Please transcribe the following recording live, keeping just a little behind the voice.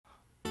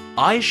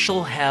I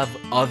shall have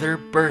other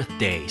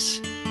birthdays.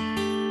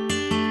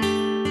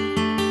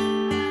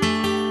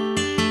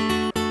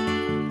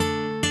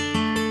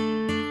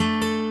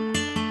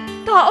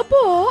 Tao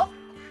po!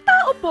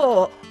 Tao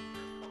po!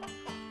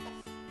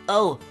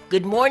 Oh,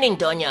 good morning,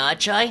 Doña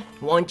Achay.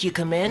 Won't you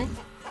come in?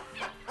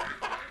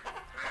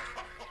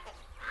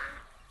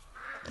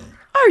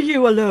 Are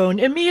you alone,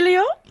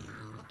 Emilio?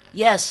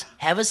 Yes,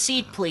 have a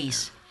seat,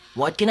 please.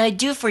 What can I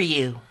do for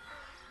you?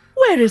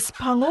 Where is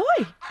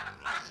Pangoy?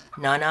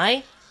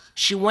 Nanay?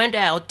 She went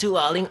out to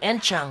Aling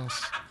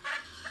Enchang's.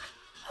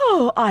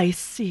 Oh, I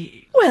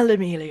see. Well,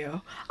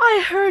 Emilio,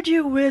 I heard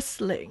you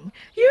whistling.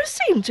 You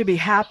seem to be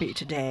happy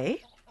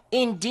today.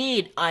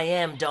 Indeed, I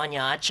am,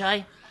 Doña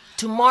Achay.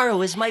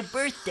 Tomorrow is my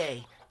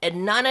birthday,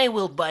 and Nanay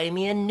will buy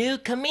me a new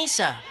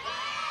camisa.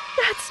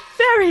 That's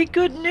very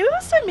good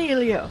news,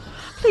 Emilio.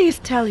 Please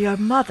tell your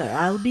mother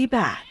I'll be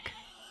back.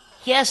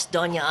 Yes,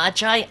 Doña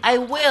Achay, I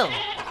will.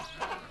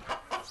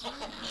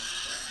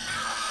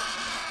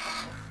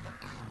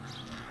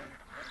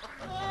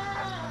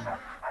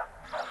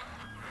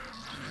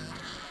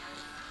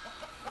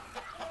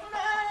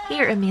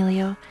 Here,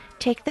 Emilio,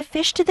 take the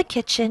fish to the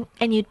kitchen,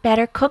 and you'd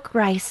better cook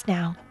rice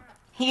now.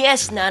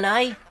 Yes,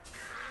 Nanay.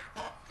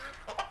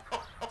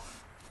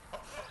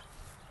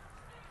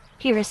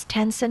 Here is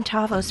 10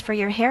 centavos for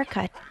your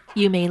haircut.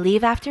 You may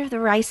leave after the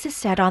rice is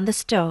set on the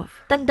stove.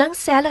 Tandang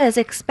Sela is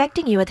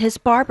expecting you at his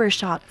barber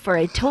shop, for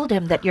I told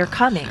him that you're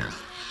coming.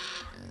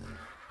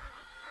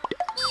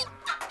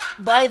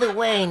 By the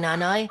way,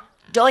 Nanay,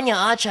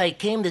 Doña Achay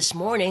came this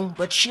morning,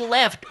 but she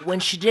left when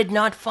she did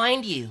not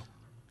find you.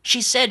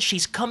 She said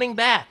she's coming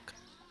back.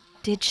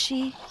 Did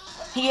she?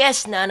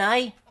 Yes,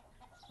 Nanay.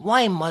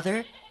 Why,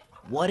 Mother?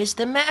 What is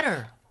the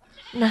matter?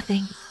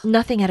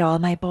 Nothing at all,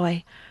 my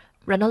boy.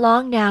 Run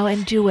along now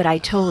and do what I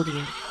told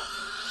you.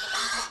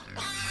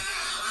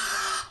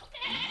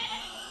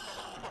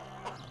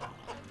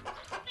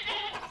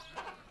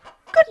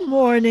 Good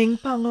morning,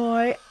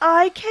 Pangoy.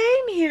 I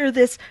came here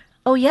this...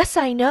 Oh, yes,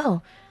 I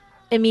know.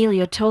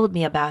 Emilio told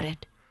me about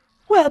it.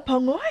 Well,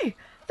 Pangoy,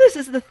 this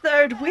is the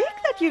third week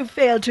that you've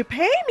failed to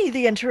pay me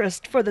the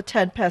interest for the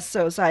 10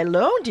 pesos I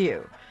loaned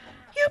you.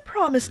 You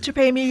promised to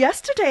pay me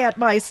yesterday at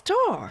my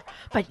store,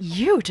 but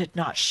you did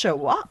not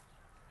show up.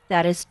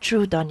 That is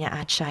true, Doña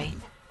Achay.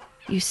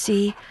 You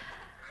see,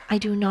 I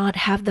do not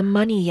have the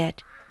money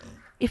yet.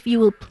 If you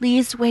will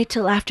please wait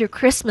till after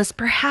Christmas,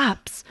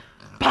 perhaps.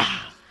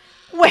 Bah!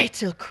 Wait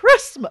till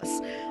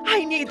Christmas.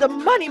 I need the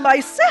money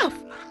myself.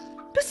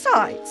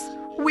 Besides,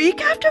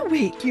 week after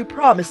week you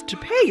promised to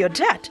pay your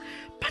debt,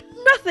 but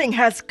nothing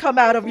has come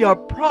out of your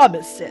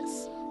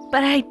promises.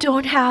 But I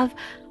don't have...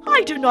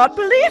 I do not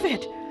believe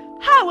it.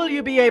 How will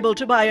you be able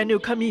to buy a new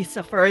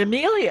camisa for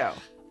Emilio?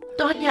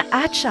 Doña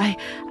Achay,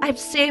 I've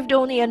saved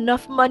only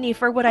enough money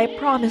for what I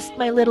promised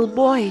my little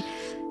boy.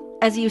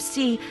 As you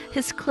see,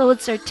 his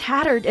clothes are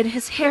tattered and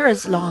his hair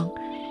is long.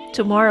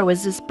 Tomorrow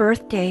is his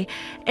birthday,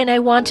 and I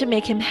want to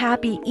make him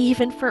happy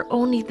even for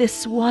only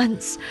this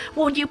once.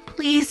 Won't you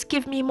please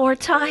give me more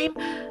time?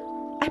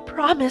 I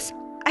promise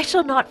I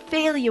shall not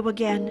fail you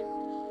again.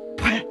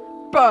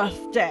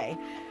 Birthday!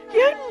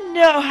 You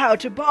know how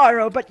to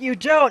borrow, but you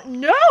don't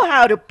know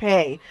how to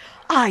pay.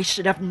 I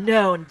should have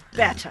known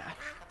better.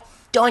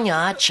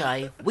 Doña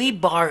Achay, we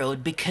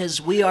borrowed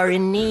because we are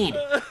in need,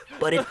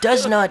 but it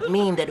does not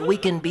mean that we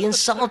can be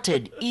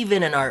insulted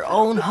even in our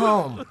own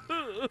home.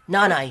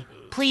 Nanay,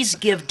 please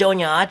give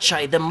Doña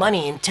Achay the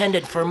money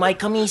intended for my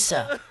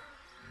camisa.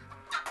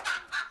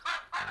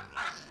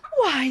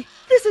 Why,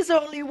 this is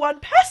only 1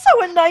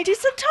 peso and 90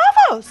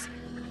 centavos.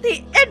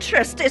 The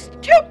interest is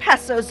 2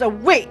 pesos a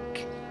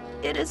week.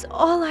 It is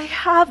all I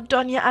have,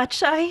 Doña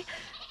Achay.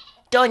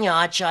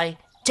 Doña Achay,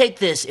 take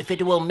this if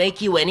it will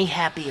make you any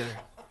happier.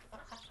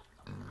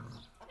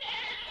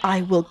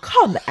 I will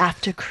come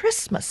after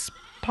Christmas,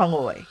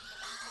 Pangoy.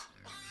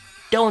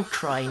 Don't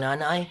cry,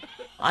 Nanay.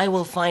 I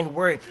will find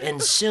work,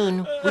 and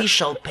soon we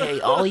shall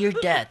pay all your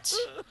debts.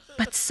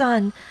 But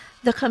son,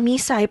 the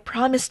camisa I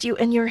promised you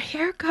and your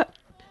haircut.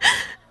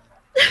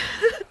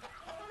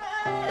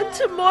 And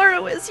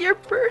tomorrow is your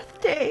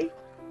birthday.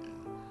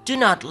 Do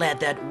not let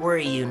that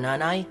worry you,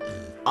 Nanay.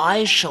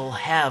 I shall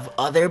have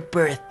other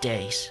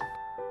birthdays.